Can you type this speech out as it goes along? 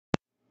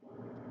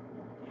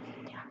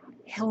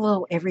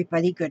Hello,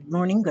 everybody. Good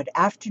morning, good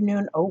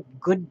afternoon. Oh,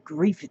 good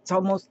grief, it's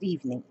almost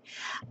evening.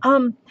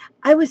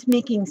 I was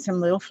making some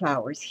little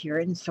flowers here,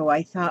 and so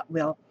I thought,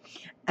 well,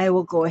 I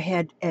will go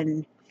ahead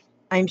and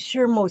I'm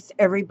sure most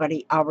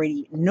everybody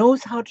already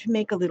knows how to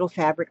make a little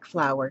fabric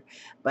flower,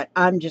 but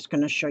I'm just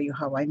going to show you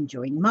how I'm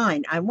doing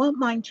mine. I want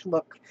mine to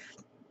look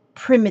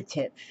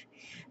primitive.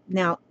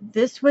 Now,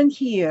 this one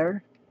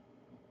here,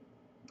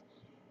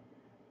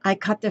 I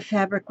cut the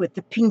fabric with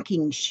the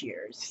pinking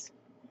shears.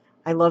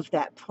 I love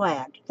that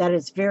plaid. That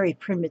is very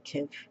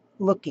primitive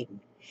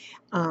looking.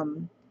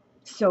 Um,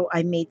 so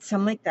I made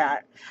some like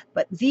that.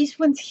 But these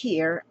ones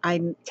here,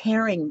 I'm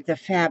tearing the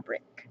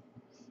fabric.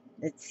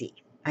 Let's see.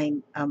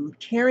 I'm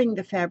tearing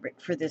the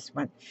fabric for this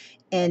one.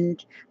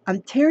 And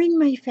I'm tearing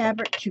my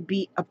fabric to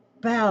be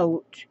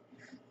about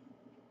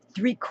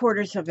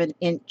 3/4 of an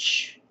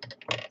inch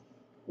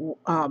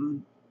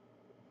um,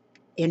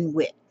 in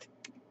width.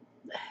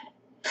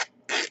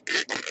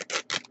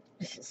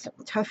 This is some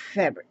tough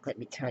fabric, let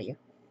me tell you.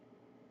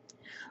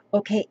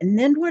 Okay, and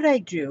then what I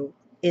do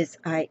is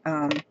I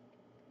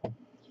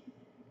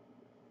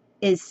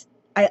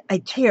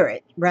tear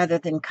it rather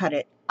than cut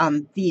it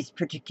on these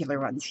particular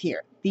ones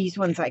here. These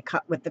ones I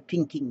cut with the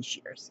pinking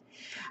shears.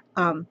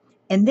 And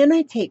then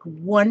I take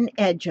one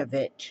edge of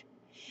it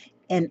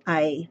and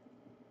I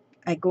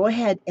go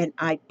ahead and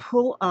I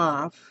pull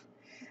off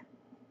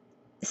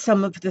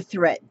some of the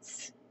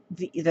threads,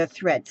 the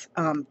threads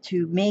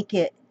to make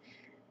it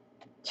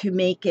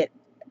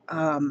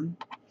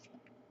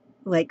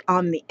like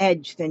on the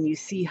edge. Then you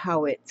see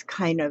how it's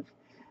kind of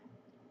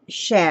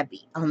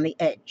shabby on the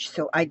edge.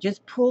 So I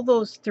just pull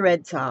those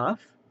threads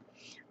off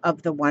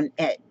of the one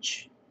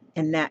edge,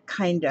 and that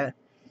kind of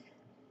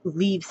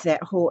leaves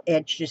that whole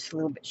edge just a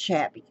little bit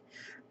shabby.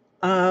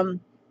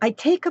 I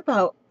take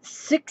about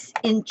 6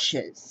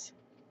 inches.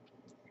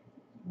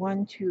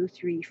 1, 2,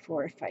 3,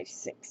 4, 5,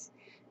 6.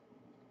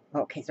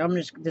 Okay, so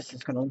this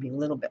is going to be a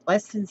little bit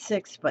less than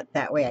 6, but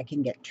that way I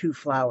can get 2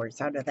 flowers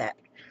out of that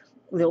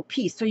little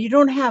piece. So you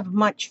don't have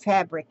much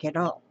fabric at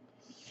all.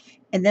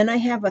 And then I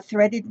have a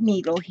threaded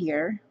needle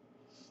here.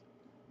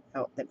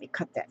 Oh, let me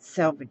cut that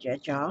selvage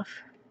edge off.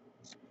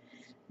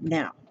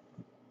 Now,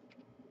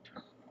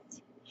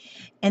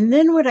 and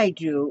then what I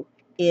do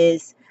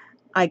is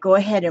I go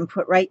ahead and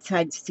put right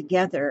sides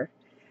together,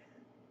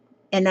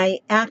 and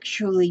I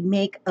actually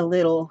make a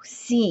little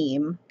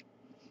seam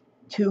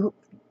to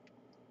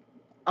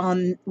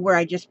on where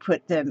I just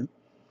put them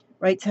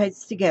right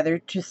sides together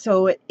to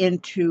sew it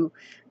into,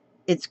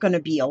 it's going to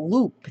be a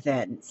loop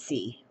then,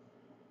 see.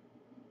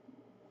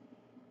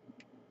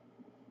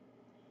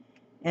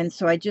 And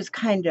so I just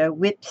kind of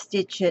whip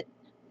stitch it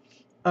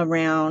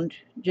around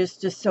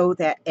just to sew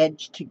that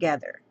edge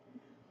together.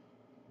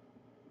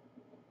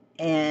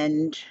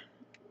 And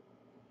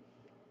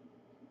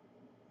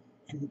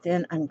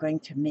then I'm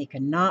going to make a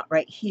knot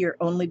right here,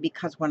 only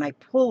because when I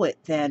pull it,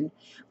 then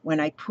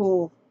when I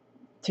pull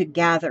to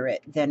gather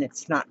it, then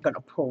it's not going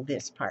to pull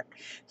this part.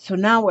 So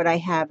now what I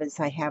have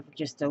is I have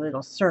just a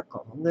little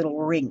circle, a little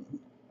ring.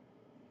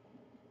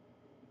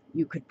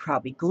 You could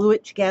probably glue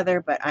it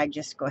together, but I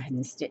just go ahead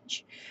and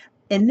stitch.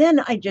 And then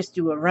I just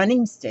do a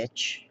running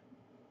stitch.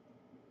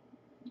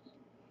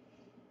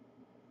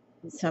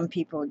 Some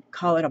people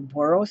call it a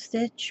borrow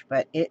stitch,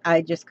 but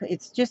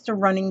it's just a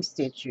running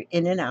stitch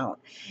in and out.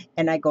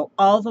 And I go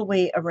all the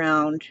way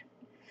around,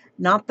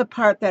 not the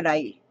part that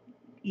I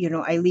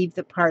leave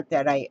the part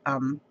that I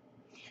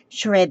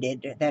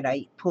shredded, that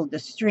I pulled the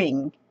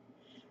string.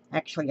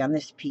 Actually, on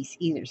this piece,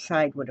 either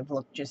side would have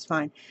looked just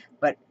fine.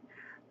 But,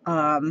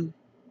 and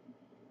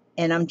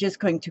I'm just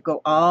going to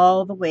go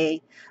all the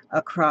way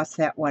across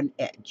that one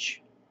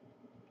edge.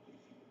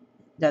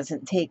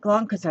 Doesn't take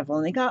long because I've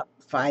only got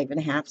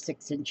 5.5,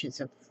 6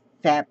 inches of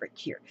fabric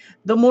here.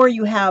 The more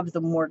you have,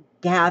 the more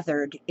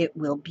gathered it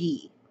will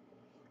be.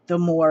 The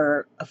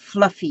more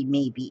fluffy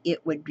maybe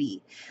it would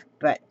be.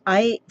 But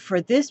for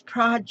this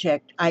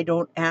project, I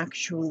don't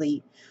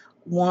actually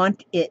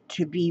want it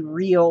to be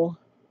real.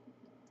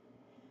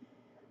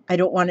 I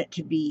don't want it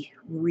to be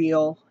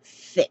real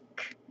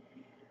thick.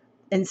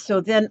 And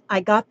so then I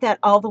got that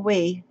all the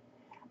way.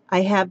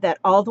 I have that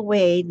all the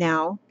way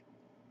now.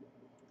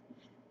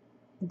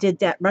 Did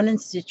that run and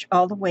stitch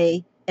all the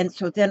way. And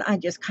so then I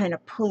just kind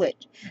of pull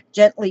it,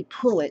 gently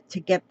pull it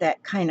to get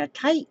that kind of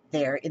tight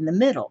there in the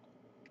middle.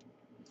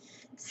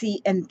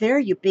 See, and there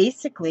you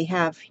basically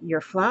have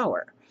your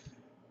flower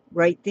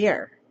right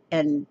there.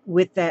 And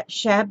with that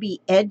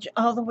shabby edge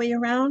all the way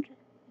around,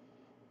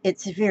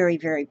 it's very,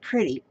 very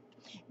pretty.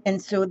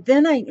 And so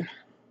then I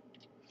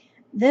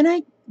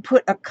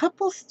put a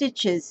couple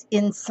stitches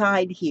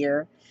inside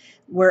here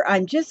where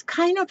I'm just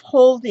kind of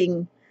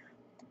holding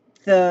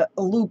the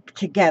loop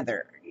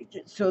together.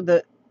 So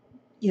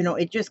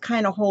it just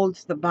kind of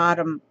holds the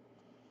bottom,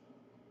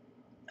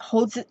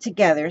 holds it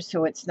together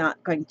so it's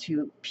not going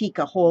to peek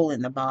a hole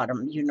in the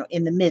bottom,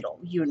 in the middle,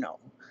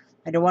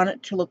 I don't want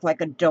it to look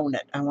like a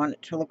donut. I want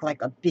it to look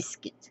like a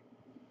biscuit.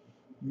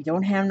 We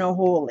don't have no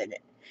hole in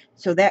it.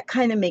 So that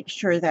kind of makes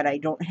sure that I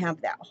don't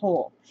have that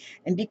hole.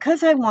 And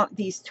because I want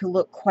these to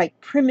look quite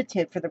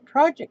primitive for the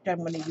project I'm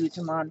going to use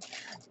them on,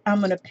 I'm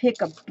going to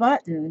pick a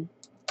button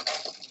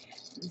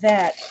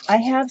that I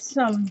have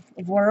some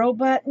Voro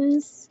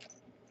buttons.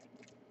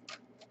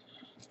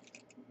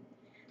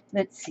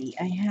 Let's see,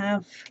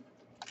 I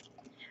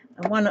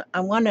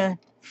want to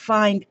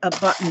find a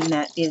button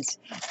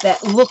that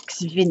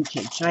looks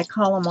vintage. I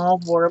call them all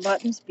Voro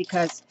buttons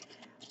because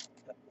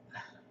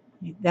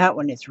that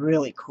one is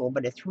really cool,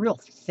 but it's real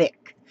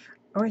thick.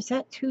 Or is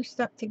that two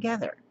stuck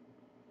together?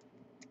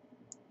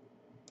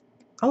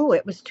 Oh,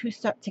 it was two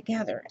stuck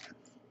together.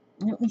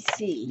 Let me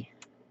see.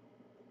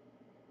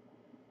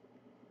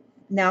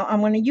 Now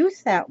I'm going to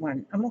use that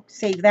one. I'm going to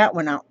save that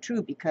one out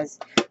too because,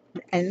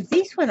 and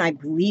these one I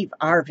believe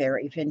are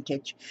very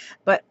vintage.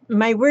 But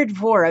my word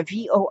Vora,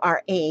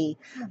 V-O-R-A,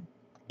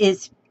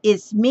 is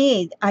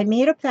made. I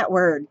made up that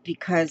word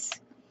because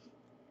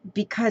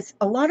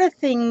a lot of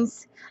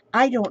things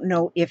I don't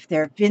know if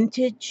they're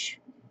vintage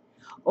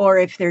or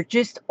if they're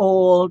just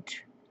old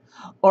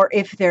or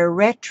if they're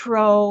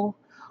retro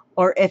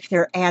or if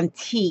they're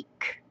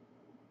antique.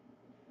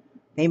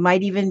 They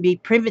might even be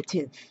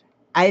primitive.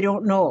 I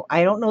don't know.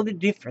 I don't know the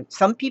difference.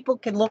 Some people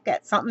can look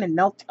at something and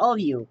they'll tell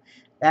you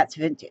that's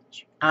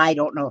vintage. I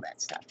don't know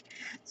that stuff.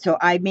 So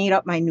I made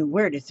up my new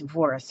word. It's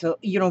Vora. So,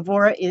 you know,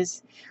 Vora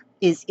is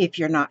if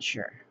you're not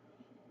sure.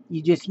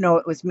 You just know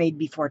it was made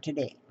before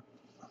today.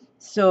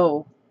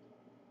 So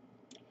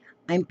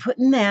I'm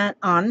putting that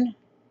on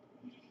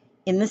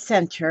in the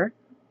center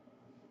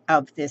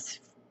of this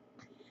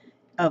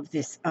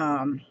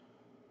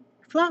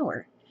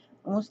flower.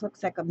 Almost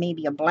looks like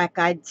maybe a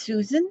black-eyed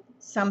Susan,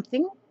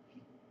 something.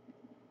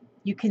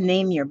 You can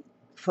name your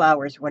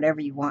flowers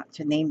whatever you want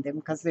to name them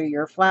because they're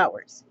your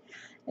flowers.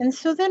 And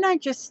so then I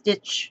just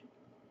stitch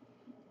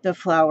the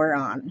flower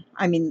on.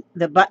 I mean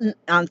the button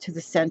onto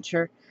the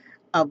center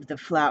of the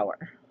flower.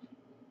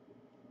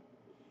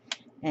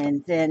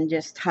 And then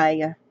just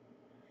tie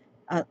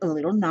a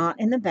little knot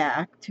in the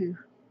back to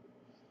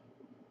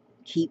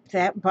keep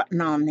that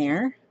button on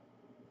there.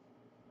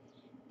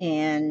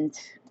 And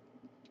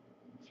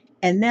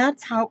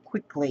that's how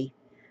quickly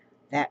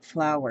that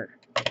flower,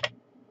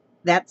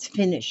 that's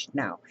finished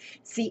now.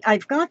 See,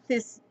 I've got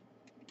this,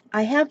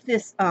 I have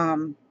this,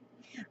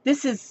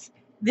 this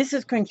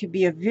is going to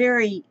be a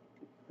very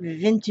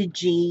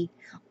vintagey,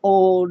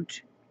 old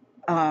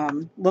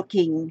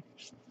looking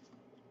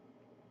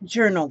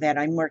journal that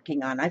I'm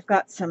working on. I've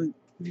got some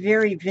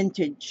very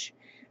vintage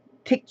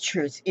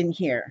pictures in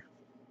here.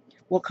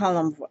 We'll call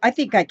them, I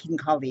think I can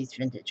call these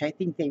vintage. I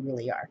think they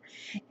really are.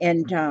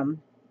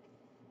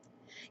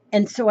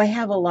 And so I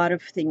have a lot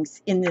of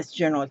things in this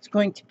journal. It's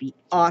going to be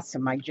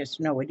awesome. I just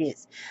know it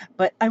is.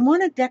 But I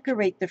want to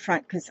decorate the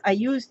front because I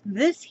used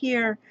this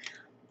here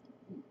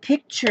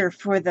picture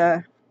for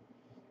the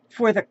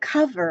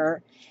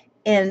cover,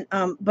 and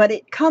but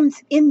it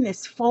comes in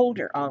this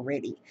folder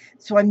already.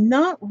 So I'm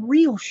not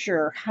real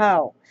sure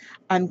how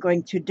I'm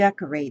going to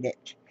decorate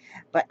it.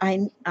 But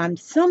I'm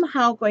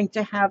somehow going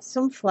to have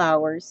some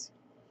flowers,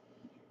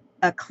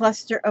 a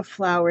cluster of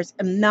flowers.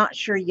 I'm not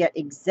sure yet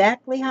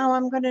exactly how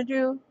I'm going to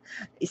do.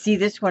 You see,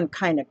 this one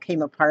kind of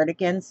came apart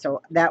again,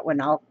 so that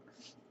one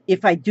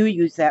if I do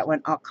use that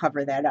one, I'll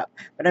cover that up.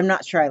 But I'm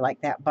not sure I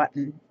like that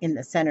button in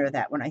the center of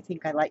that one. I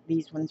think I like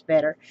these ones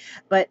better.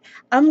 But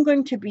I'm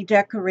going to be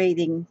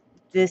decorating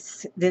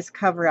this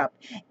cover up,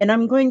 and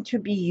I'm going to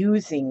be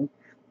using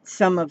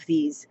some of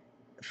these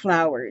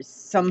flowers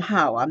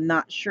somehow. I'm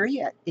not sure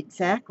yet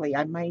exactly.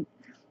 I might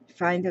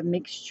find a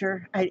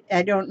mixture.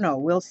 I don't know.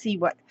 We'll see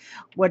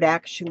what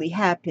actually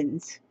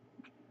happens.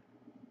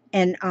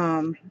 And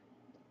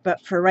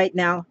but for right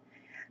now,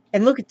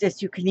 and look at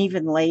this, you can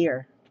even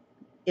layer.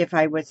 If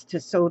I was to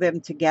sew them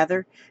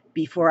together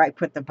before I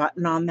put the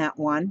button on that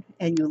one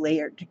and you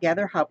layer it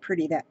together, how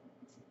pretty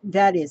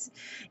that is.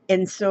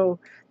 And so,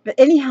 but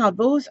anyhow,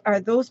 those are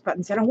those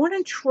buttons. And I want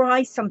to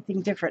try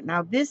something different.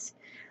 Now this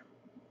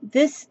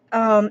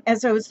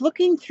as I was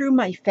looking through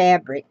my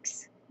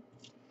fabrics,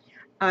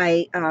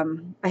 I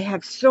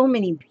have so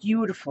many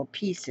beautiful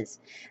pieces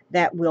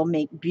that will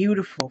make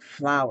beautiful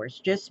flowers,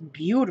 just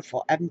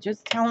beautiful. I'm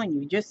just telling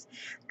you, just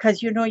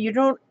because, you know, you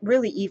don't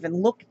really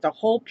even look at the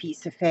whole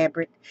piece of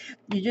fabric.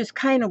 You just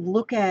kind of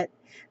look at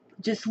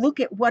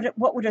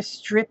what would a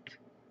strip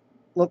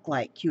look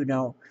like, you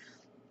know.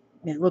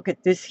 And look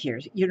at this here,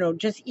 you know,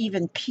 just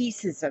even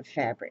pieces of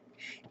fabric.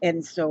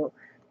 And so,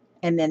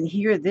 and then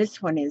here,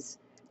 this one is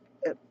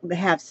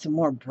have some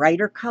more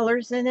brighter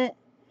colors in it.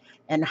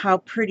 And how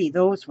pretty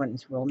those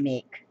ones will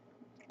make.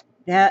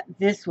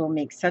 This will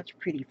make such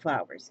pretty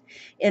flowers.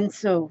 And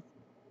so,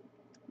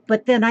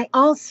 but then I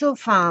also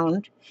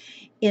found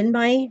in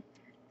my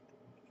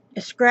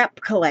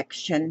scrap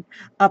collection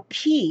a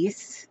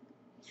piece.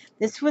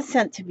 This was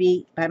sent to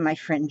me by my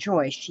friend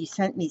Joy. She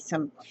sent me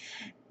some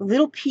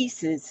little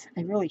pieces.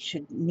 I really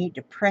should need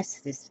to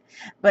press this,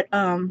 but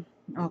I'll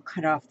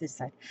cut off this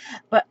side.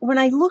 But when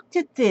I looked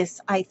at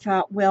this, I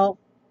thought, well,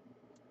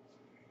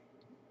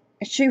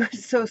 she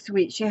was so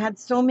sweet. She had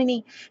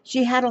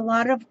a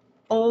lot of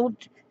old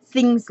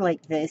things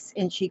like this,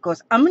 and she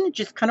goes, I'm going to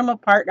just cut them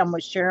apart and I'm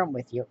going to share them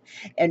with you,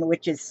 and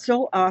which is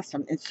so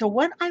awesome. And so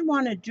what I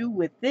want to do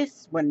with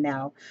this one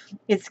now,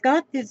 it's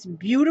got this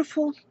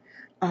beautiful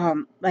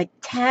like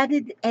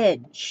tatted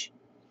edge.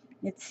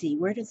 Let's see,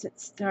 where does it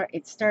start?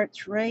 It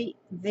starts right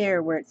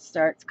there where it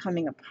starts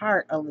coming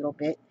apart a little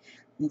bit.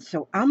 And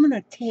so I'm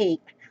going to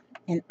take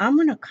and I'm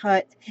going to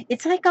cut.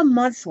 It's like a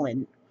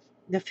muslin.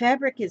 The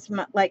fabric is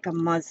like a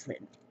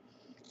muslin.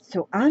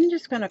 So I'm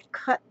just going to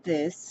cut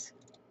this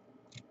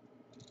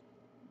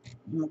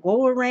and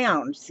go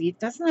around. See, it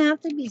doesn't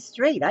have to be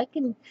straight.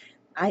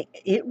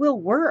 It will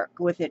work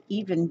with it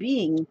even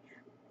being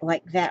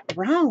like that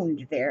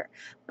round there.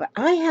 But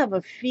I have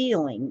a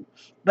feeling,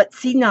 but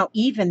see now,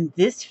 even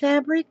this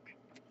fabric,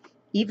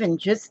 even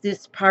just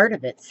this part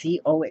of it,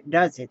 see, oh, it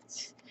does.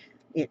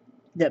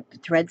 The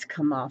threads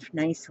come off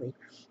nicely.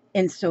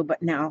 And so,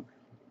 but now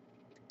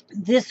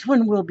this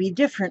one will be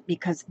different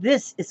because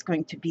this is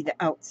going to be the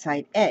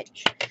outside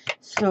edge.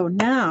 So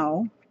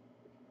now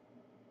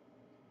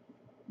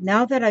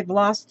that I've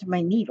lost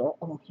my needle,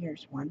 oh,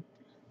 here's one.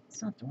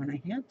 It's not the one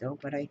I had though,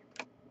 but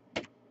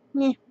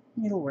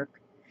it'll work.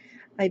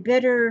 I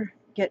better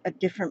get a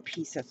different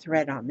piece of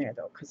thread on there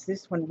though, because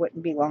this one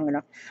wouldn't be long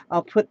enough.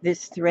 I'll put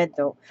this thread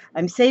though.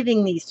 I'm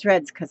saving these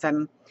threads because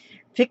I'm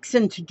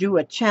fixing to do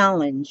a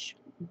challenge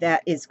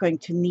that is going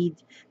to need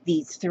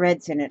these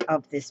threads in it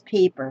of this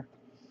paper.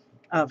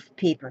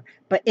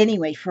 But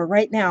anyway, for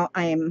right now,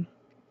 I am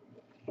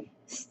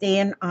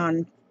staying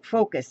on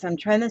focus. I'm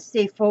trying to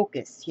stay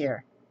focused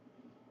here.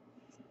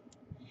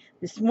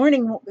 This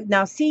morning,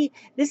 now see,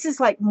 this is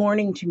like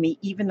morning to me,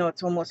 even though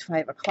it's almost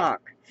 5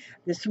 o'clock.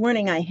 This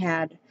morning I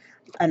had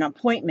an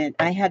appointment.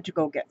 I had to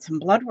go get some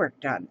blood work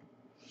done.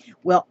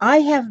 Well,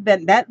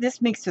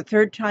 this makes the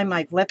third time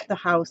I've left the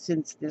house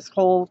since this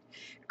whole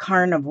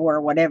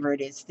carnivore, whatever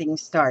it is, thing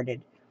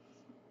started.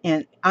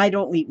 And I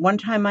don't leave. One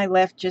time I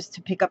left just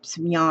to pick up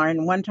some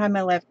yarn. One time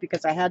I left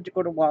because I had to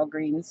go to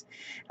Walgreens.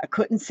 I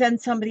couldn't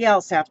send somebody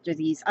else after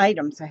these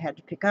items I had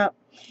to pick up.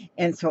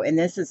 And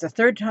this is the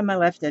third time I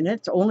left, and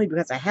it's only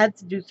because I had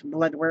to do some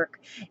blood work,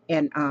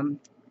 and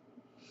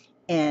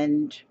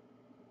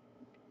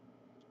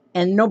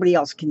nobody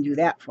else can do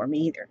that for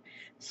me either.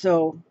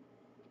 So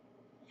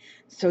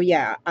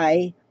yeah,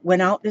 I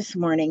went out this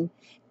morning,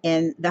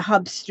 and the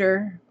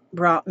hubster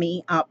brought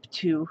me up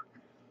to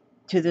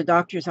the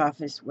doctor's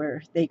office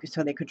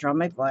so they could draw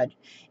my blood.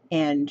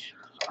 And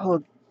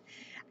oh,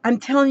 I'm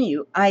telling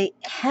you, I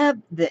have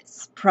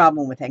this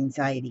problem with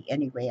anxiety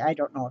anyway. I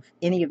don't know if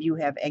any of you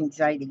have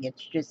anxiety.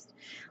 It's just,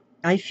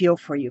 I feel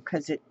for you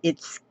because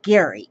it's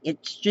scary.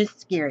 It's just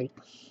scary.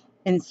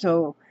 And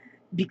so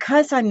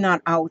because I'm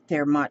not out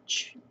there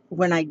much,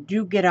 when I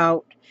do get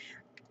out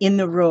in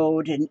the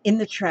road and in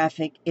the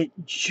traffic, it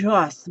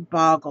just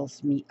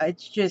boggles me.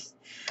 It's just,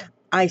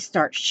 I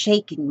start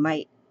shaking.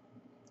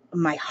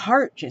 My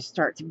heart just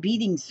starts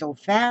beating so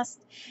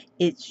fast.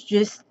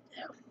 It's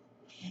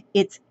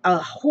a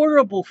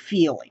horrible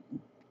feeling.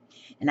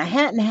 And I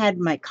hadn't had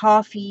my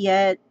coffee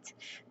yet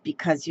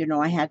because,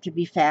 I had to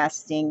be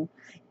fasting.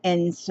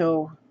 And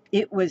so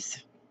it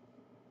was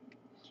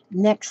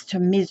next to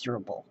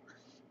miserable.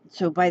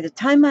 So by the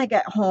time I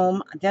got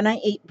home, then I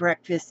ate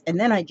breakfast, and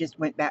then I just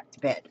went back to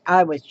bed.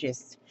 I was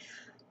just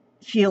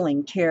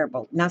feeling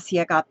terrible. Now, see,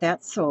 I got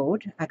that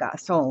sewed. I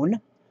got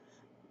sewn.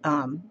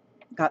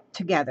 Got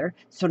together.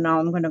 So now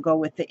I'm going to go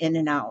with the in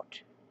and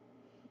out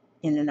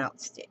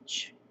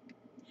stitch.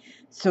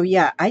 So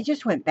yeah, I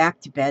just went back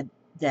to bed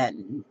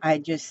then.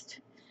 I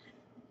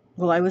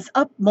was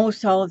up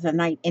most all of the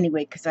night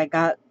anyway because I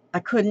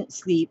couldn't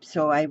sleep,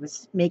 so I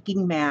was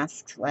making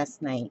masks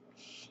last night.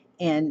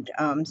 And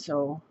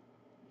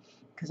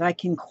because I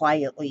can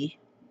quietly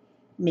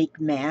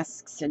make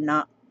masks and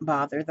not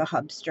bother the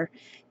hubster.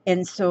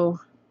 And so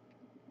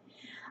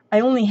I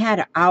only had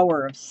an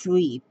hour of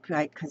sleep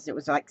because it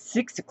was like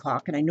 6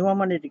 o'clock, and I knew I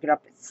wanted to get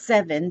up at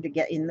 7 to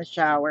get in the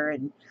shower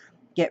and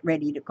get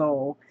ready to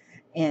go.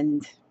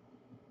 And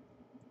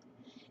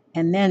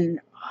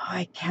then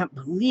I can't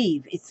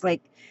believe it's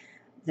like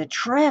the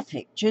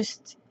traffic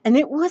and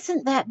it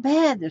wasn't that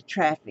bad, the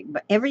traffic,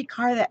 but every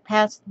car that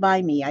passed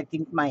by me, I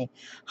think my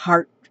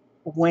heart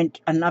went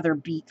another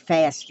beat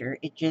faster.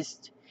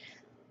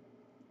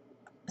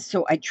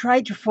 So I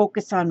tried to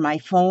focus on my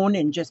phone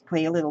and just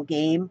play a little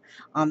game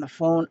on the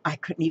phone. I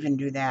couldn't even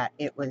do that.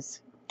 It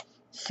was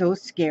so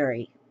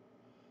scary.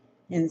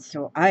 And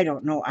so I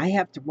don't know. I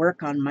have to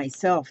work on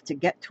myself to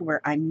get to where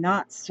I'm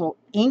not so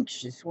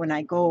anxious when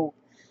I go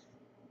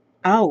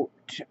out,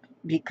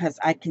 because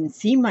I can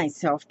see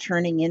myself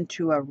turning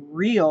into a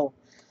real,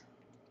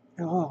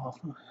 oh,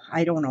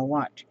 I don't know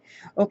what.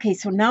 Okay,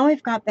 so now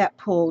I've got that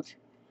pulled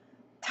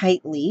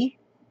tightly,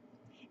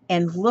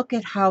 and look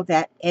at how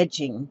that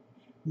edging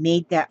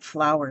made that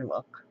flower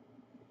look.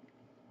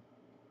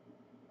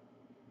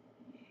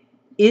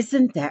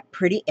 Isn't that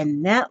pretty?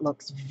 And that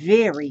looks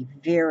very,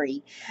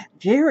 very,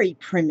 very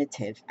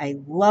primitive. I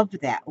love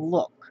that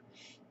look.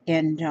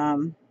 And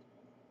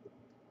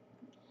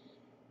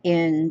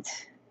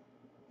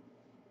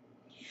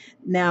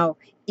Now,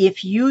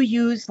 if you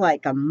use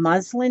like a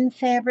muslin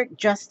fabric,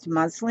 just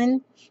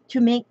muslin, to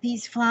make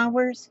these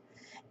flowers,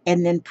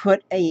 and then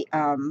put a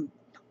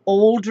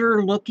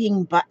older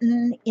looking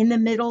button in the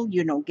middle,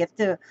 you know, get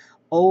the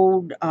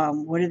old,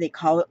 what do they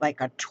call it, like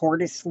a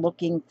tortoise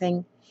looking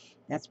thing.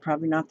 That's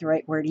probably not the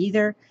right word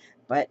either,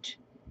 but,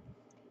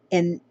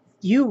 and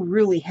you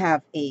really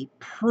have a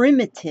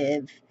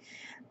primitive,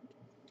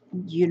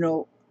 you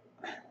know,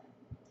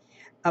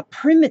 a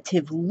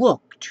primitive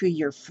look to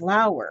your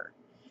flower.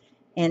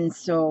 And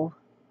so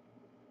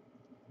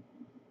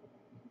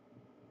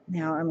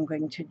now I'm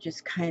going to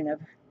just kind of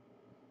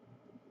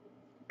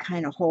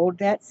hold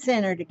that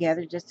center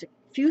together, just a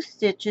few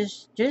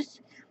stitches,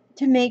 just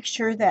to make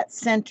sure that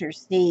center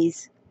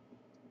stays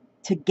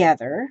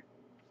together.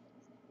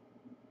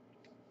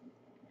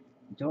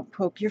 Don't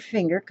poke your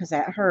finger because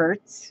that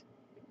hurts.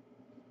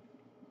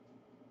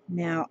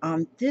 Now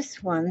on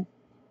this one,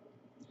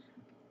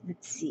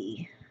 let's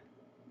see.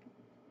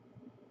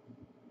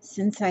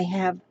 Since I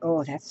have,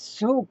 oh, that's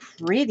so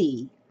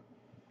pretty.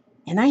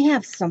 And I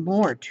have some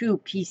more, too,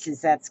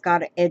 pieces that's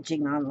got an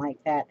edging on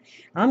like that.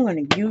 I'm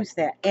going to use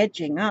that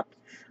edging up.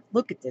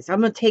 Look at this.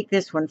 I'm going to take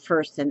this one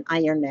first and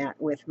iron that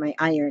with my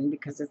iron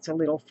because it's a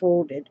little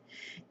folded.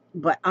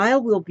 But I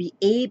will be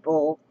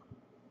able,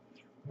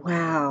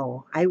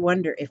 wow, I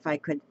wonder if I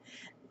could,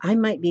 I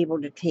might be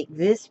able to take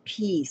this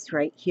piece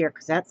right here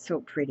because that's so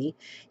pretty.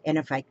 And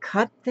if I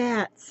cut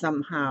that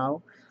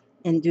somehow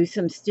and do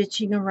some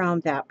stitching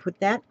around that, put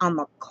that on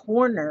the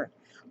corner.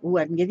 Ooh,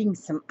 I'm getting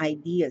some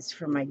ideas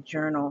for my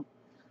journal.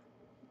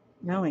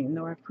 I don't even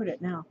know where I put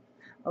it now.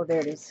 Oh,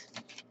 there it is.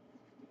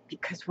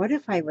 Because what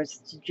if I was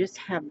to just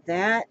have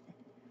that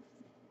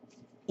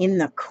in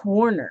the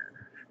corner?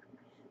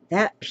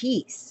 That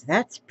piece,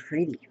 that's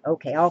pretty.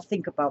 Okay, I'll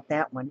think about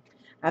that one.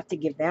 I have to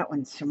give that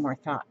one some more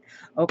thought.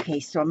 Okay,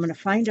 so I'm going to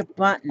find a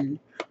button.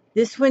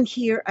 This one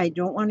here, I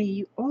don't want to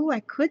use. Oh, I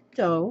could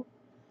though.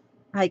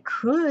 I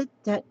could.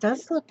 That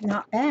does look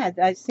not bad.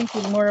 I was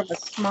thinking more of a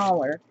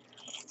smaller,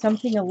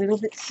 something a little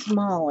bit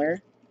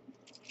smaller.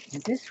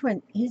 And this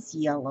one is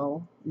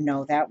yellow.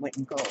 No, that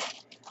wouldn't go.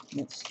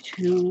 It's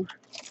too,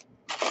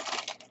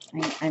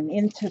 I'm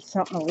into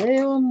something a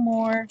little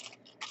more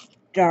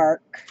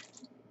dark.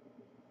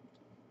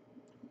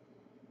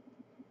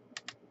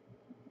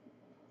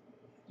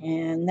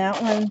 And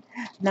that one,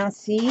 now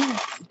see,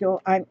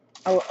 don't, lately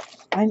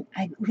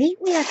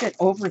I've been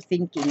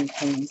overthinking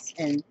things,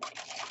 and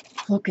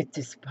look at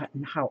this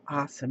button. How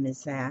awesome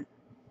is that?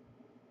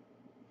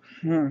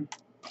 I'm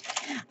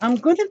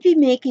going to be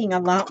making a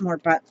lot more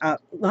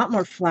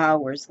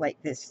flowers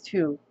like this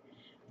too.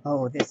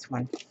 Oh, this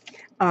one.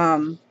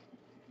 I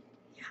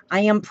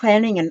am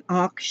planning an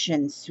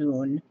auction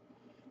soon,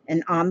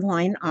 an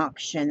online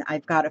auction.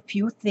 I've got a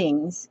few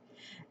things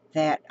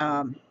that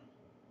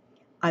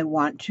I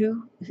want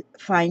to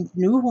find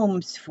new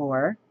homes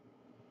for,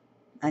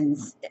 and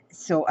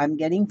so I'm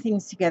getting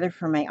things together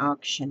for my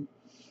auction.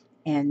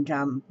 And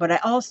but I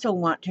also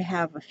want to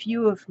have a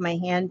few of my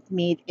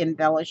handmade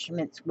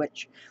embellishments,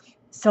 which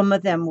some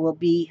of them will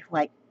be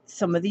like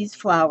some of these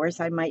flowers.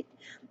 I might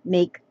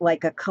make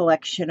like a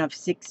collection of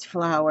 6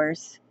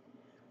 flowers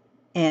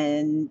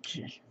and,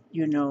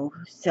 you know,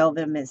 sell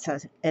them as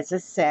a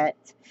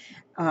set.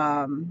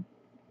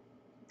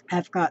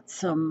 I've got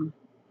some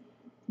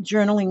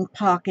journaling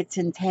pockets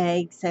and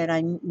tags that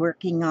I'm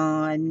working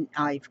on.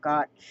 I've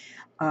got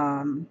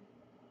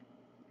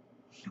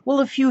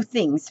well, a few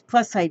things.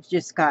 Plus, I've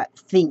just got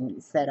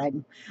things that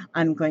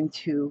I'm going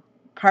to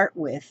part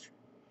with,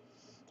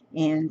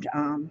 and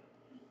all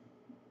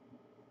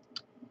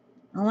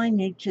I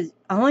need to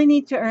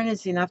earn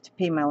is enough to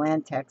pay my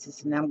land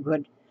taxes, and I'm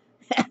good.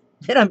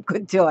 Then I'm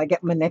good till I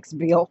get my next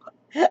bill.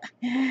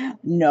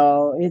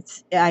 No,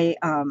 it's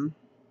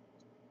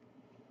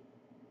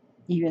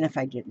even if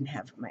I didn't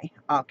have my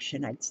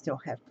auction, I'd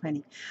still have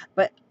plenty.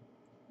 But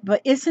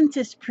isn't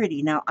this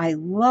pretty? Now I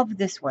love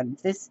this one.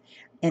 This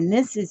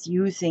is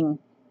using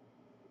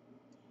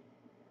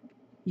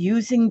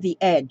the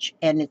edge,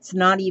 and it's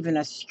not even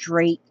a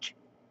straight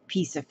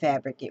piece of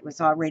fabric. It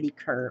was already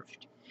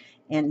curved.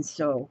 And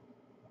so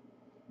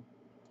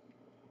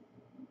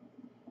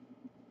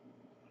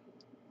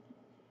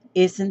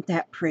isn't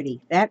that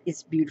pretty? That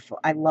is beautiful.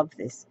 I love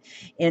this.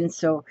 And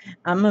so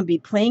I'm going to be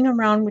playing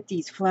around with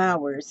these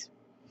flowers,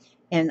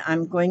 and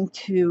I'm going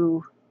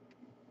to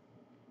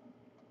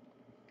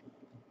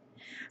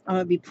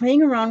be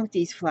playing around with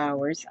these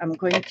flowers. I'm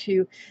going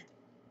to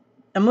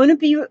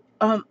be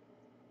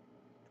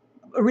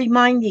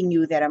reminding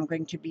you that I'm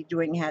going to be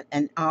doing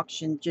an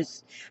auction,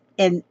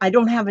 and I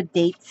don't have a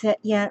date set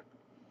yet,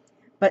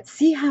 but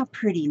see how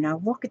pretty.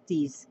 Now look at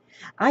these.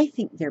 I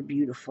think they're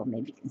beautiful.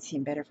 Maybe you can see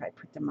them better if I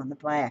put them on the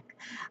black.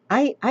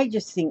 I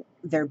just think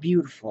they're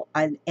beautiful.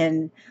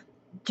 And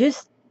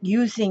just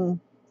using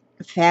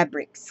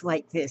fabrics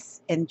like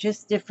this and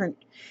just different,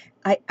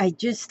 I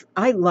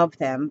love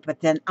them, but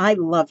then I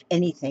love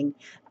anything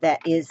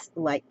that is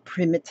like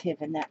primitive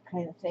and that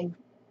kind of thing.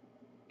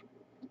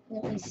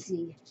 Let me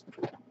see.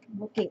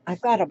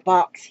 I've got a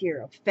box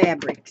here of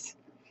fabrics.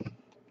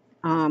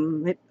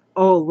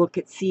 Oh, look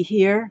at, see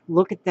here?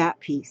 Look at that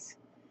piece.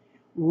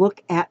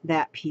 Look at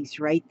that piece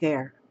right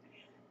there.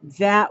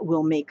 That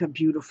will make a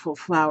beautiful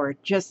flower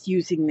just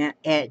using that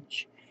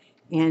edge.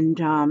 And,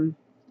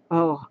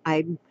 oh,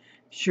 I'm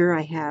sure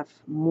I have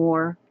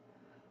more.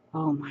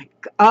 Oh my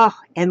God. Oh,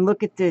 and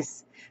look at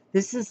this.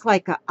 This is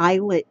like an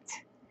eyelet.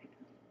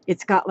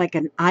 It's got like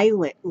an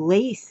eyelet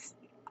lace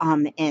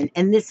on the end,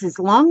 and this is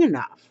long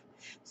enough.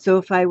 So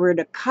if I were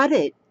to cut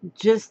it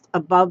just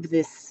above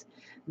this,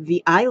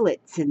 the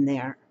eyelets in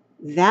there,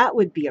 that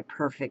would be a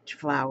perfect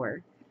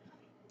flower.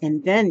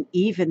 And then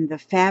even the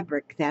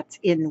fabric that's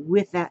in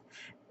with that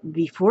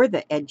before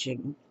the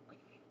edging.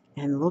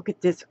 And look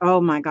at this.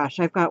 Oh my gosh,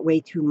 I've got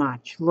way too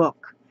much.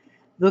 Look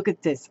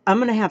at this. I'm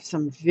going to have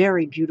some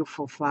very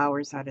beautiful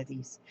flowers out of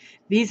these.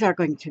 These are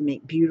going to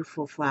make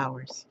beautiful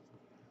flowers.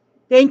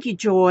 Thank you,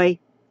 Joy.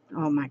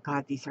 Oh my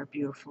God, these are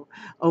beautiful.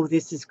 Oh,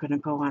 this is going to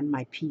go on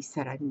my piece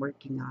that I'm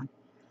working on.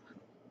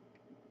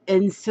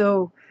 And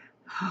so,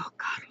 oh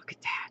God, look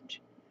at that.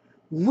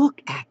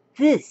 Look at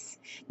this.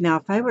 Now,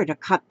 if I were to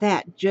cut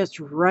that just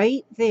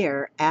right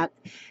there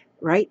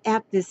right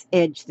at this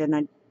edge, then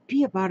I'd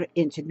be about an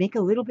inch and make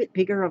a little bit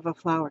bigger of a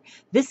flower.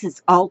 This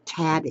is all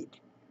tatted.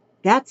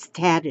 That's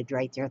tatted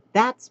right there.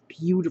 That's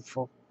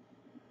beautiful.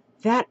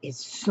 That is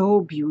so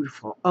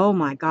beautiful. Oh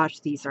my gosh,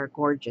 these are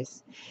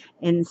gorgeous.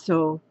 And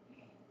so,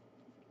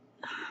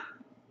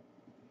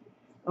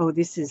 oh,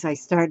 I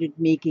started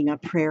making a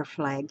prayer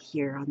flag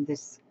here on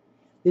this.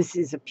 This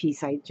is a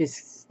piece I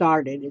just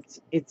started.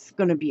 It's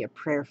going to be a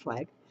prayer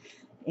flag.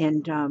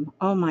 And,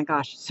 oh my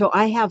gosh. So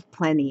I have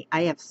plenty.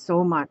 I have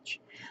so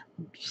much.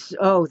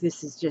 Oh,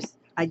 this is just,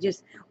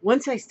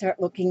 once I start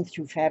looking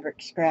through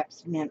fabric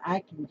scraps, man,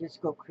 I can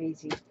just go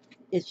crazy.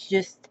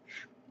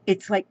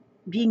 It's like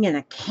being in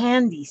a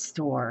candy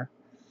store.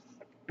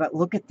 But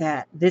look at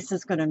that. This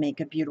is going to make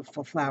a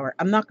beautiful flower.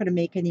 I'm not going to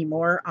make any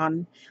more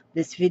on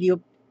this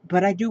video,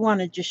 but I do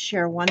want to just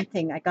share one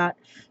thing. I got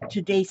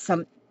today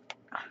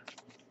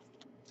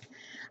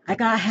I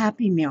got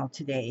Happy Meal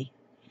today.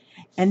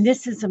 And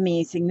this is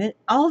amazing. That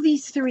all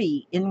these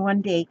three in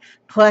one day,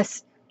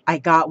 plus I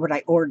got what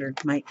I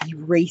ordered, my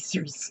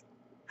erasers.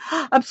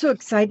 I'm so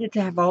excited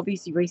to have all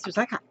these erasers.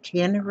 I got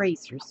 10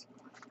 erasers.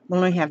 I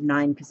only have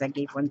 9 because I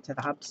gave one to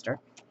the hubster.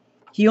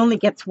 He only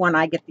gets one,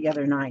 I get the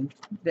other 9.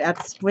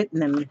 That's splitting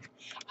them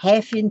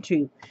half in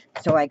two.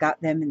 So I got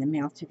them in the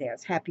mail today. I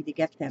was happy to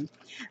get them.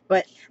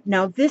 But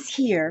now this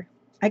here,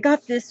 I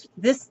got this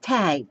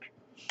tag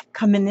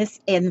come in this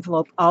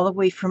envelope all the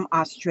way from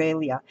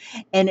Australia.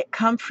 And it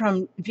come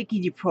from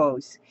Vicky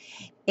DuProse.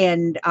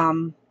 And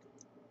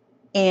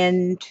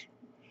and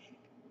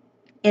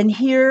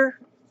here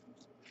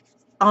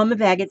on the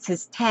bag it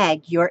says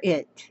tag, you're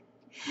it.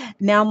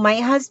 Now, my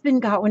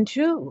husband got one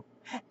too.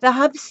 The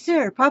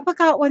hubster, Papa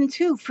got one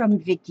too from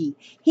Vicky.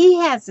 He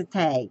has a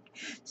tag.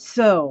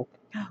 So,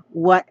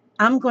 what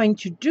I'm going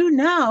to do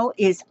now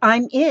is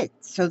I'm it.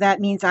 So that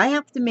means I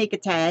have to make a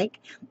tag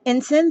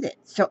and send it.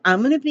 So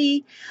I'm going to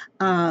be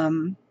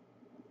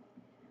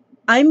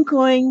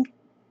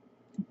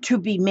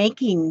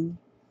making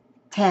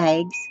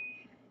tags,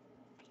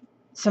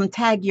 some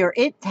tag your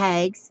it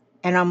tags,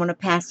 and I'm going to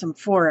pass them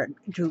forward.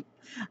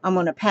 I'm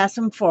going to pass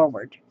them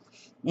forward.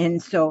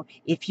 And so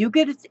if you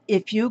get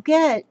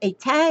a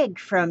tag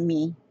from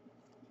me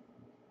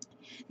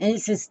and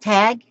it says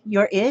tag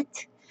you're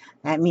it,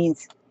 that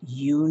means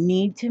you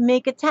need to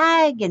make a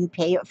tag and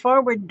pay it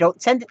forward.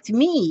 Don't send it to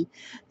me.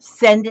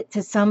 Send it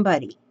to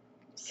somebody.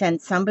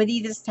 Send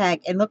somebody this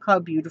tag. And look how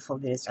beautiful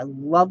it is. I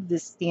love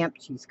this stamp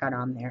she's got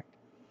on there.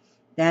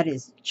 That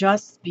is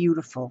just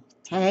beautiful.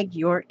 Tag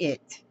you're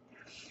it.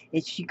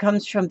 She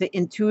comes from the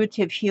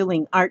Intuitive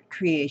Healing Art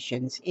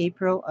Creations,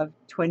 April of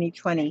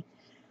 2020.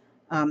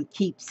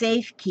 Keep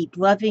safe, keep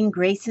loving,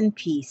 grace and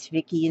peace,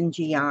 Vicky and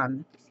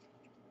Gian.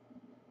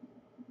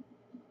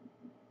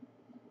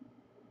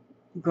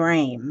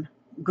 Graham.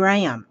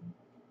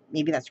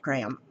 Maybe that's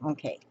Graham.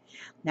 Okay.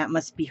 That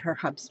must be her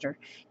hubster.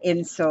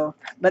 And so,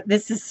 but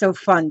this is so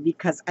fun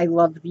because I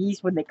love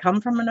these when they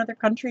come from another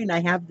country, and I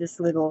have this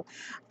little,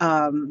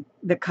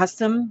 the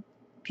custom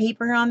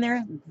paper on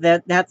there.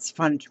 That's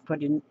fun to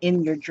put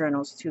in your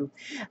journals too.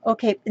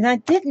 Okay, and I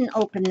didn't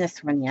open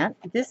this one yet.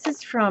 This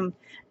is from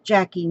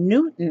Jackie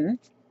Newton,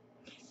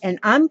 and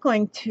I'm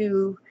going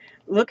to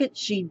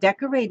she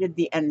decorated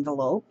the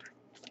envelope.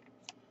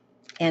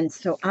 And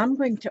so I'm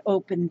going to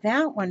open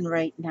that one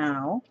right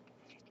now.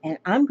 And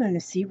I'm going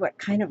to see what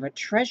kind of a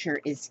treasure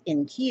is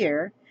in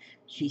here.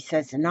 She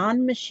says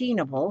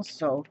non-machinable,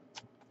 so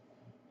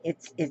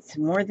it's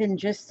more than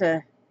just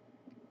a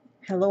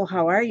hello,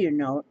 how are you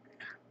note.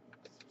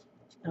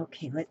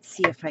 Okay, let's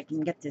see if I can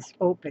get this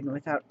open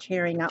without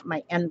tearing up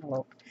my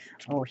envelope.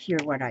 Oh, here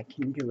what I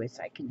can do is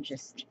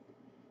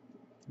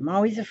I'm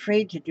always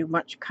afraid to do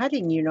much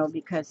cutting,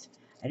 because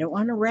I don't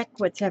want to wreck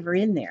whatever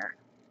in there.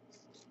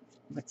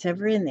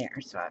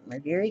 So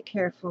I'm very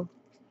careful.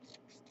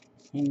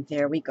 And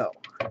there we go.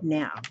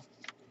 Now,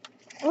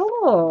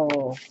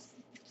 oh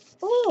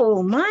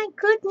my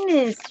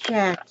goodness,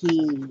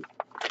 Jackie.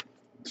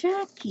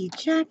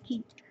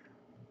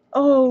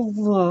 Oh,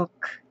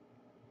 look.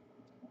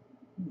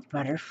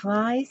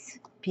 Butterflies.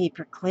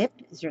 Paper clip.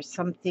 Is there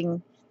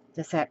something?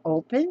 Does that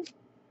open?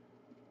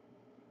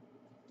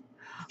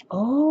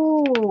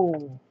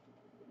 Oh,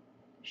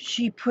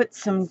 she put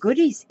some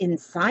goodies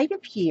inside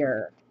of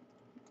here.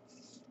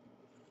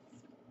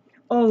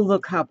 Oh,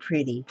 look how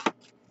pretty.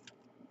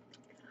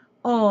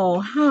 Oh,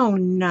 how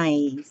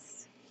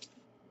nice.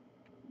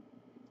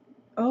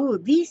 Oh,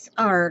 these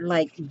are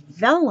like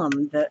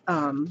vellum, the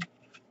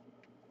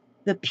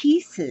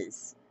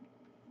pieces.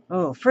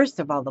 Oh, first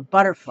of all, the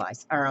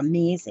butterflies are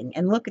amazing.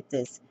 And look at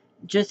this.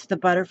 Just the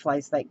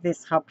butterflies like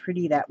this, how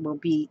pretty that will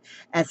be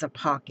as a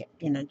pocket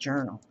in a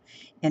journal.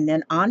 And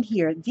then on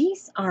here,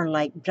 these are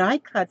like die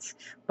cuts,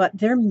 but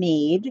they're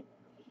made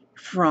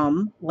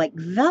from like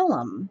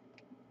vellum.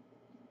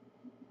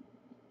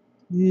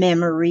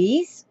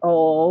 Memories.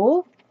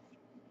 Oh,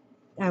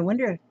 I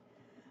wonder if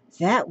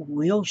that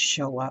will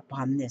show up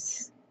on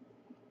this.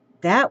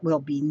 That will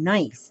be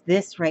nice.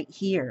 This right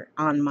here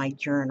on my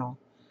journal.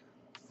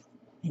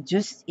 And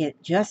just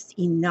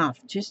enough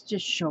just to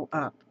show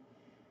up.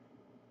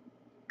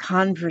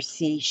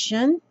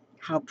 Conversation,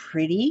 how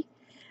pretty.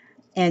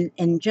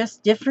 And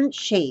just different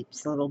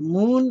shapes. A little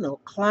moon,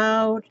 little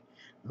cloud,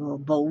 little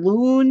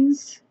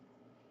balloons,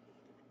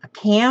 a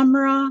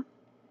camera.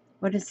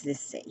 What does this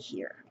say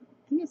here?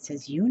 I think it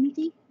says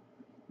unity.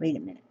 Wait a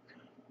minute.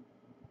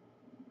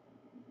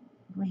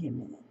 Wait a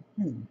minute.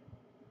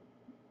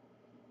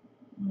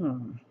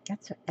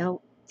 That's a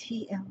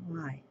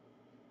LTLY.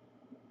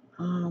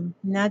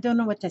 Now I don't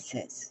know what that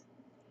says.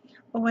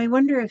 Oh, I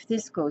wonder if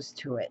this goes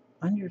to it.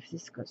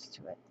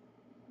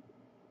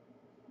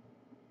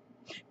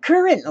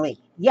 Currently.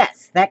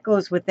 Yes, that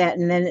goes with that.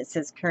 And then it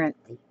says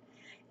currently.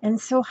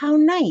 And so how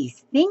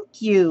nice.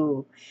 Thank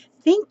you.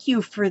 Thank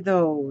you for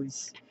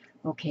those.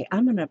 Okay,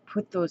 I'm going to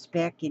put those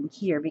back in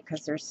here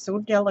because they're so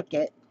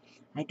delicate.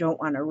 I don't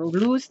want to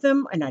lose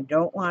them and I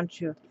don't want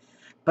to.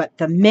 But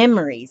the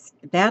memories,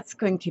 that's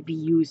going to be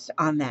used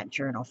on that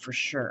journal for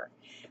sure.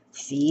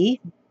 See?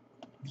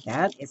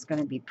 That is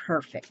going to be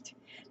perfect.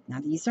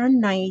 Now, these are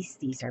nice.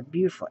 These are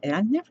beautiful. And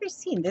I've never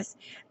seen this.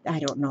 I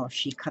don't know if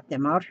she cut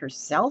them out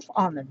herself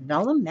on the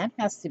vellum. That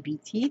has to be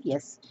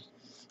tedious.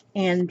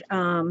 And,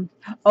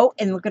 oh,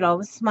 and look at all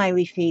the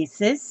smiley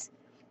faces.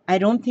 I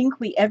don't think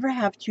we ever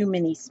have too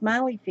many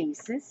smiley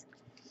faces.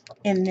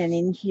 And then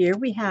in here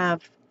we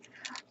have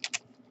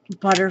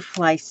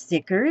butterfly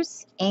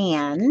stickers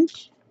and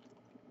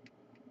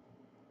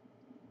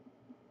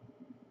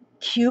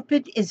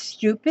Cupid is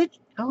stupid.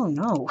 Oh,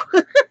 no.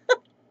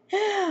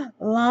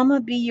 Llama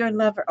be your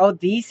lover. Oh,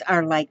 these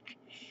are like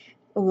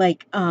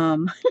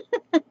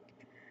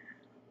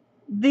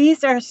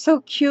these are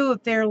so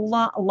cute. They're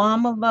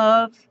llama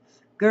love,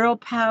 girl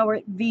power.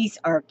 These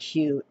are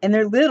cute, and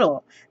they're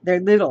little,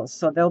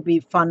 so they'll be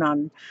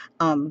fun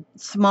on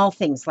small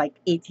things like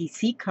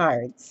ATC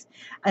cards.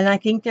 And I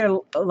think they're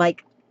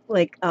like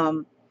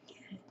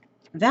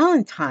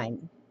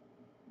Valentine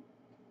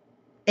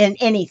and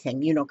anything,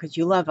 because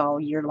you love all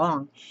year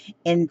long.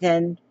 And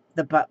then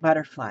the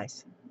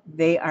butterflies,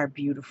 they are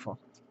beautiful.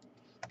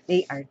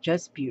 They are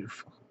just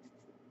beautiful.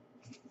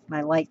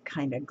 My light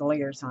kind of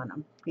glares on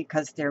them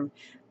because they're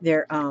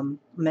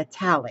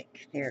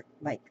metallic. They're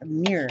like a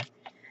mirror.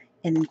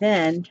 And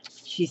then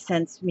she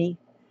sends me,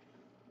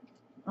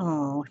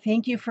 oh,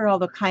 thank you for all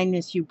the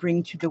kindness you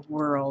bring to the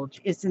world.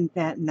 Isn't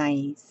that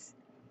nice?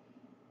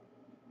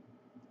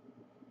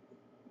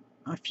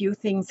 A few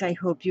things I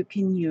hope you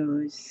can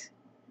use.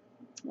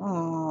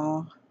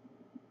 Oh,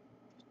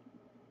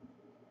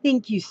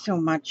 thank you so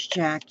much,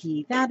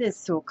 Jackie. That is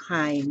so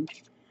kind.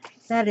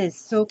 That is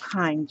so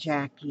kind,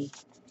 Jackie.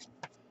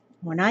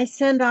 When I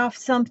send off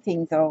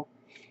something, though,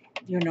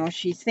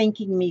 she's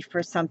thanking me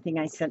for something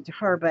I sent to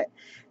her, but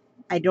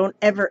I don't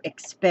ever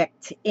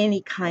expect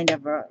any kind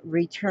of a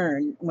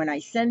return. When I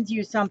send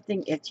you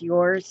something, it's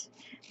yours,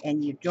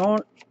 and you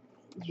don't,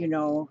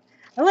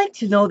 I like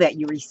to know that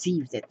you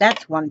received it.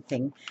 That's one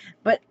thing.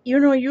 But,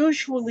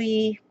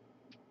 usually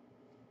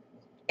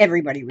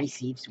everybody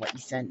receives what you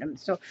send them.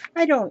 So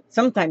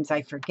sometimes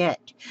I forget.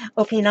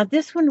 Okay, now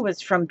this one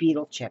was from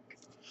Beetle Chick.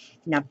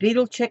 Now,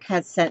 Beetle Chick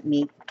has sent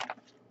me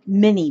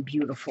many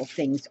beautiful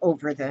things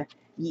over the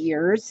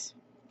years.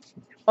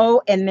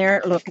 Oh, and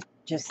there, look,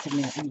 just a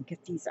minute. Let me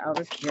get these out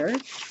of here.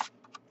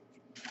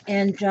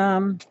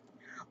 And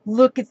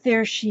look at,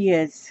 there she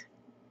is.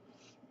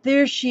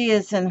 There she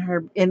is in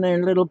her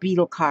little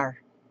beetle car.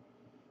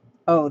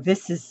 Oh,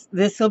 this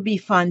will be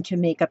fun to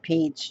make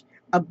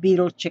a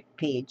Beetle Chick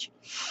page.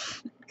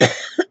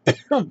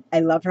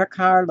 I love her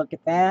car. Look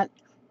at that.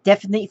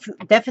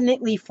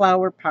 Definitely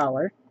flower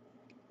power.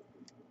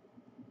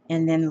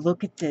 And then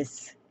look at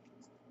this.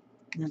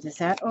 Now, does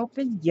that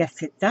open?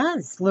 Yes, it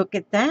does. Look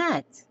at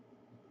that.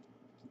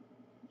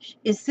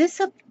 Is this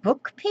a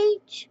book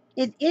page?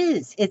 It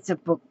is. It's a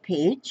book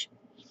page.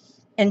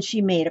 And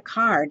she made a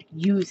card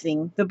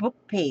using the book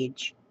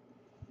page.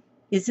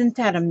 Isn't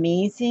that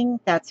amazing?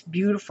 That's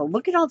beautiful.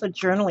 Look at all the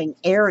journaling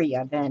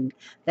area then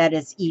that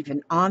is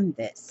even on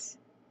this.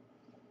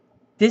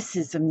 This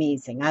is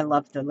amazing. I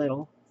love the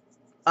little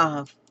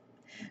uh,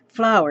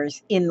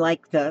 flowers in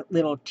like the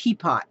little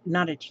teapot,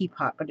 not a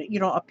teapot, but you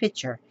know, a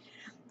pitcher.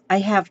 I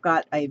have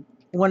got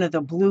one of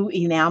the blue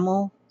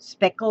enamel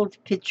speckled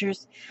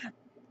pitchers.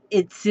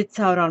 It sits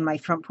out on my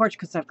front porch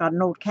because I've got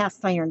an old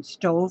cast iron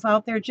stove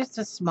out there, just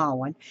a small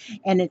one,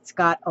 and it's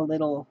got a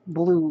little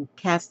blue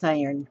cast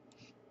iron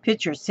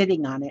picture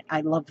sitting on it.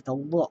 I love the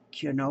look,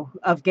 you know.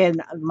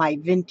 Again, my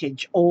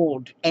vintage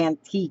old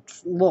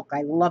antiques look.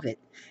 I love it.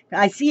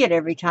 I see it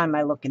every time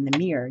I look in the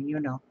mirror, you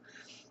know.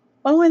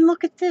 Oh, and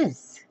look at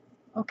this.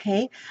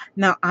 Okay.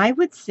 Now, I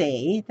would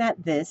say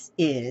that this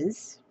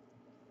is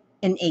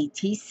an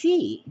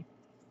ATC.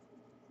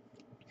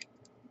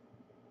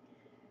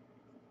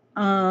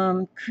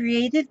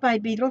 Created by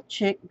Beetle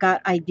Chick,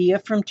 got idea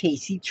from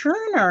Tracy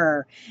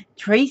Turner.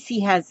 Tracy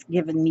has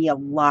given me a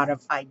lot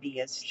of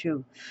ideas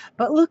too.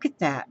 But look at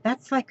that.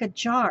 That's like a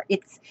jar.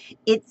 It's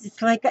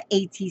like a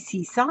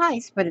ATC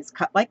size, but it's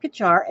cut like a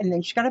jar, and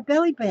then she's got a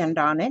belly band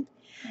on it,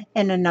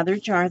 and another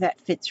jar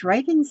that fits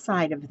right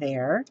inside of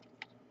there.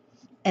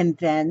 And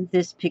then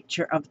this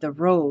picture of the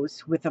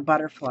rose with a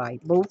butterfly,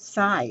 both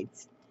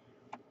sides.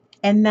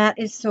 And that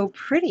is so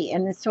pretty.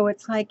 And so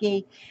it's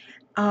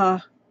uh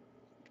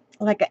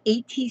like a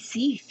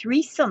ATC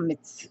threesome.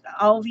 It's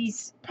all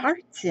these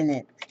parts in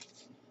it.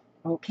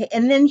 Okay,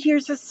 and then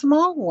here's a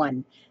small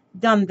one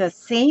done the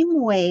same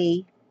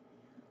way.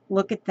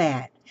 Look at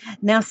that.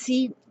 Now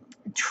see,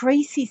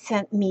 Tracy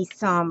sent me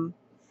some.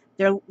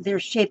 They're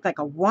shaped like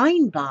a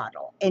wine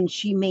bottle, and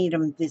she made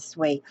them this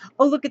way.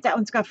 Oh, look at that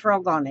one's got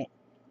frog on it.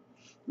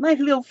 My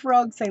little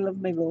frogs. I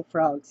love my little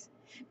frogs.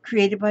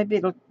 Created by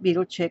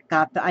Beetle Chick,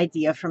 got the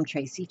idea from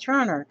Tracy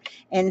Turner.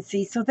 And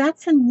see, so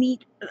that's a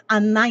night.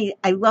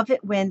 I love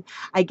it when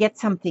I get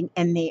something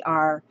and they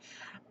are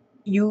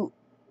you,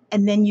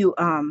 and then you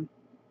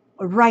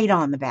write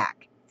on the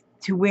back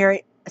to where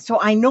it, so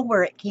I know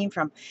where it came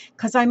from.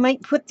 Because I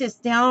might put this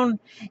down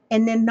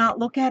and then not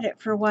look at it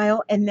for a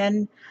while and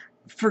then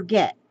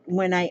forget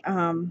when I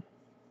oh,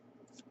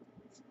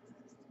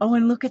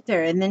 and look at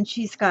there. And then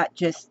she's got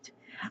just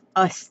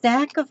a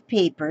stack of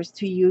papers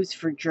to use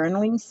for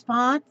journaling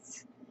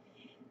spots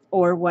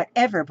or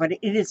whatever, but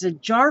it is a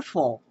jar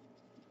full.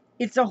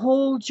 It's a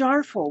whole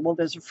jar full. Well,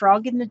 there's a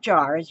frog in the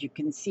jar, as you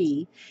can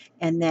see,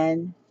 and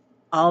then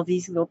all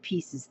these little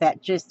pieces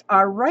that just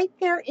are right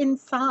there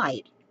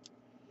inside.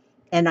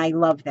 And I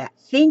love that.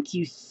 Thank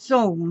you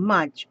so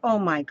much. Oh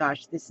my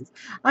gosh,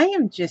 I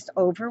am just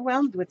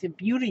overwhelmed with the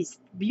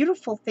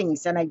beautiful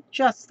things, and I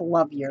just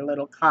love your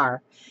little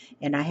car.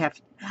 And I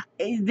have,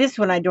 this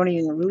one I don't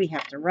even really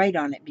have to write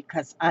on it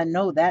because I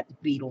know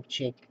that Beetle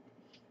Chick.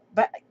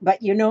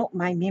 But you know,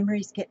 my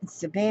memory's getting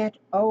so bad.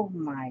 Oh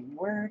my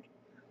word.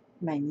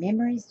 My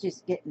memory's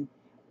just getting,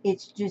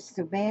 it's just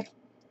so bad.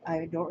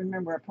 I don't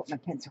remember where I put my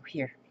pencil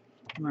here.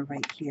 I'm going to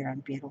write here on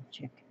Beetle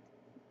Chick.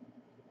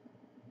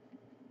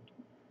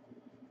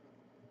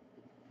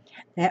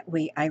 That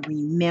way I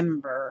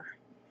remember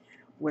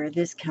where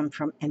this come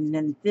from. And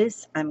then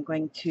this I'm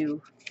going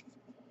to,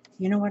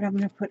 you know what I'm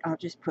going to put? I'll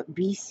just put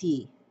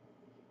BC,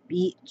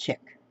 B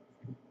Chick.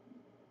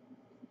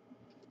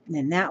 And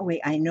then that way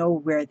I know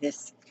where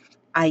this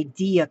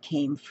idea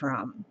came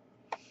from.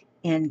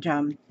 And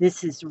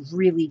this is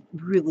really,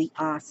 really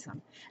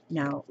awesome.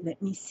 Now,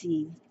 let me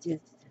see.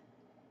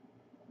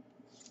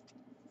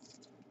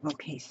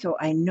 Okay, so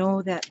I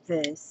know that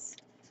this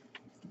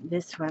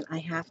one I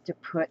have to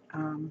put,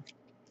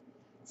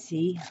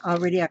 see,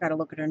 already I got to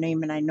look at her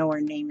name, and I know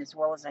her name as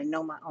well as I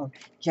know my own,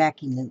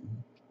 Jackie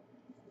Newton.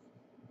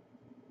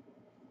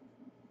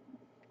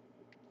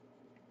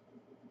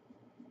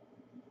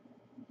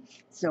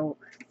 So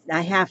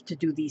I have to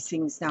do these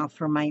things now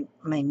for my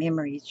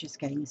memory. It's just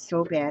getting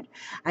so bad.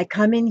 I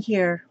come in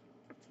here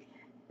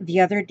the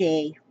other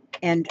day,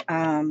 and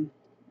I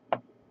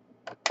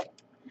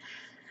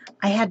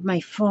had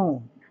my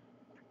phone.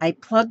 I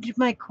plugged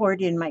my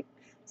cord in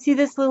see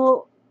this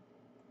little,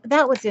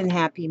 that was in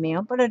Happy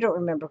Mail, but I don't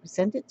remember who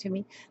sent it to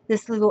me.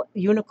 This little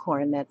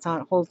unicorn that's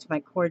on, holds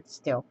my cord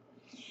still.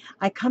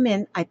 I come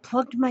in, I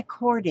plugged my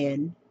cord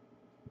into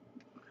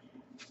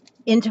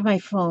my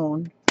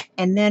phone,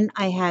 and then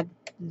I had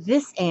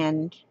this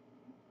end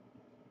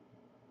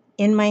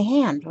in my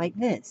hand like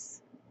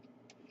this.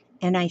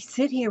 And I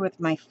sit here with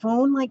my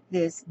phone like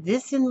this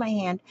in my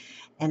hand,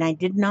 and I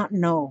did not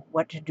know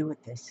what to do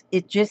with this.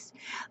 It just,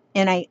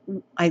 and I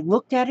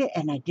looked at it,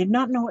 and I did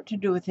not know what to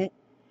do with it,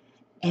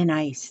 and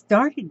I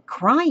started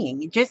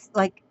crying, just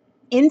like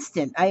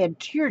instant. I had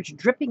tears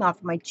dripping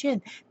off my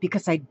chin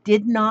because I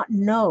did not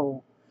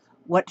know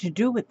what to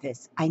do with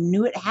this. I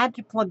knew it had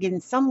to plug in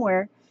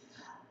somewhere,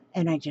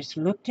 and I just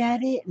looked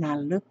at it, and I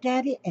looked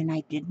at it, and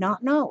I did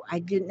not know. I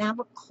didn't have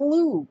a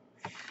clue.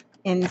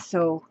 And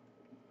so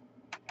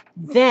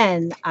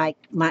then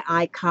my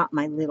eye caught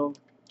my little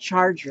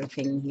charger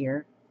thing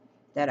here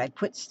that I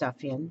put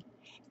stuff in,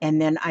 and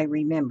then I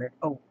remembered,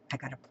 oh, I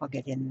got to plug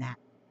it in that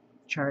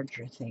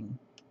charger thing.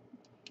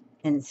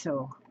 And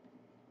so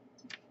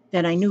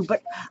then I knew,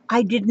 but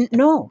I didn't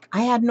know.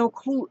 I had no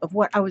clue of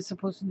what I was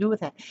supposed to do with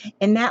that.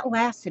 And that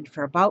lasted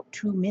for about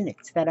 2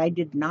 minutes that I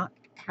did not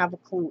have a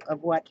clue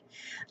of what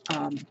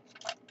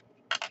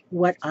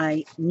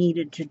I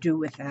needed to do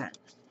with that.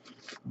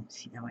 Let's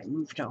see, now I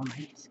moved all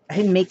my,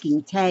 I'm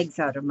making tags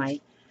out of my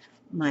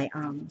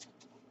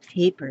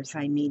papers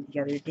I made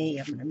the other day.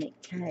 I'm going to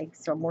make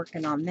tags, so I'm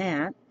working on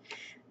that.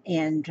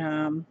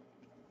 And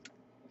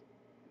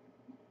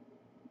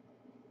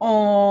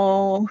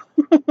oh,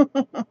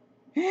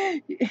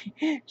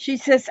 she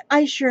says,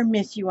 I sure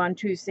miss you on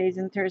Tuesdays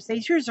and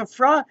Thursdays. Here's a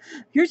frog.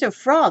 Here's a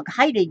frog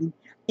hiding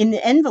in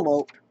the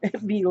envelope.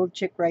 Beetle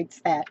Chick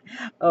writes that.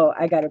 Oh,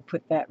 I got to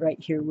put that right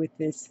here with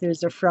this.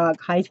 There's a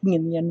frog hiding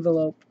in the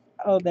envelope.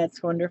 Oh,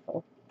 that's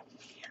wonderful.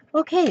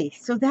 Okay,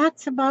 so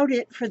that's about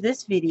it for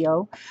this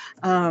video.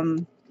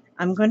 I'm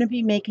going to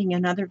be making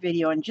another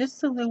video in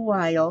just a little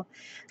while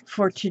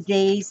for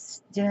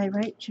today's, did I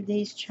write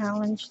today's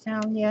challenge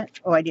down yet?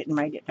 Oh, I didn't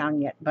write it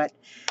down yet, but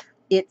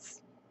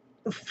it's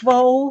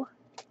faux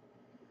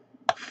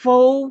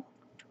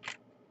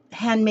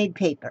handmade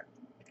paper.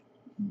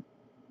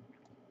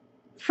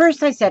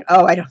 First I said,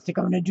 oh, I don't think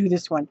I'm going to do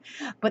this one.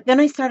 But then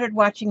I started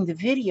watching the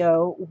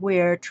video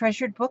where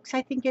Treasured Books,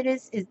 I think it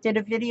is did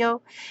a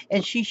video,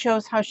 and she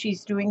shows how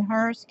she's doing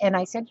hers. And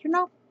I said, you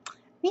know,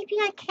 maybe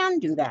I can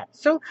do that.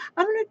 So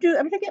I'm going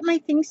to get my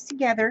things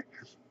together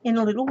in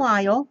a little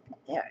while.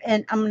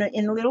 And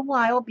in a little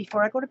while,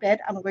 before I go to bed,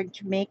 I'm going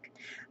to make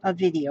a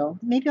video.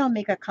 Maybe I'll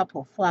make a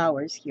couple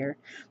flowers here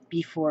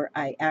before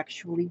I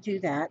actually do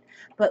that.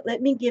 But let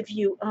me give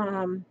you,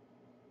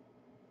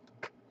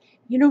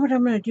 you know what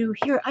I'm going to do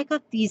here? I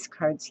got these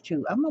cards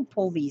too. I'm going to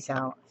pull these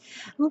out.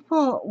 I'm going to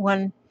pull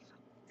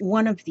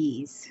one of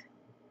these.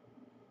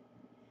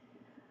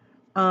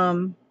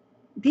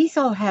 These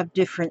all have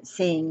different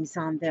sayings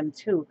on them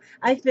too.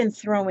 I've been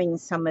throwing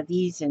some of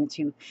these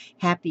into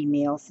Happy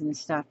Meals and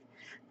stuff.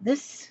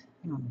 This,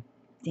 oh,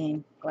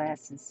 dang,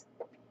 glasses.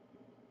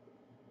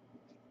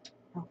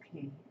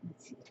 Okay,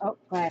 let's see. Oh,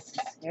 glasses.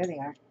 There they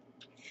are.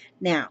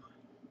 Now,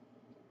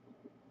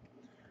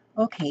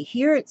 okay,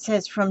 here it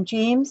says from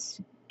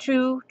James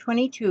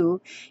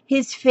 2:22,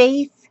 his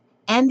faith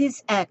and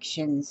his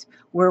actions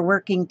were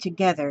working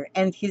together,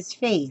 and his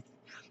faith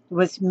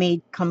was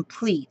made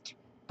complete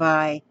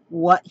by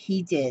what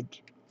he did.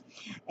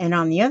 And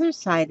on the other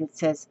side it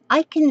says,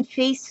 I can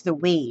face the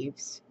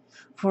waves,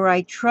 for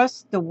I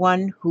trust the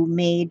one who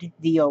made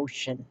the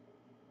ocean.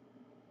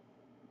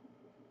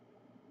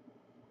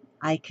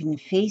 I can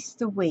face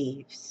the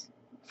waves,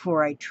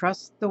 for I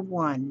trust the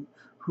one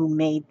who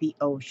made the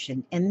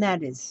ocean. And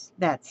that's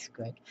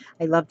good.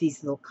 I love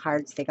these little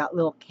cards. They got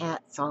little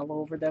cats all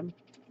over them.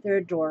 They're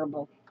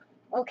adorable.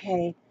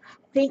 Okay,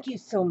 thank you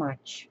so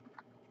much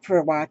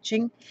for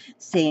watching,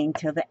 staying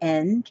till the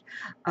end.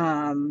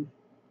 Thank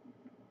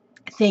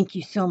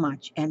you so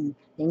much, and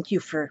thank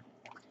you for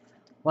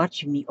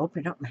watching me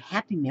open up my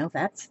Happy Meal.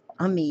 That's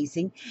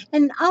amazing.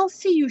 And I'll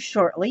see you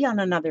shortly on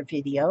another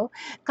video.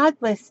 God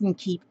bless and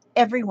keep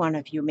every one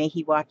of you. May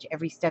He watch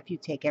every step you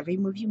take, every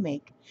move you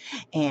make.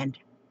 And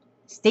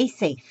stay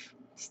safe,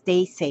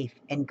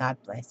 and God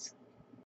bless.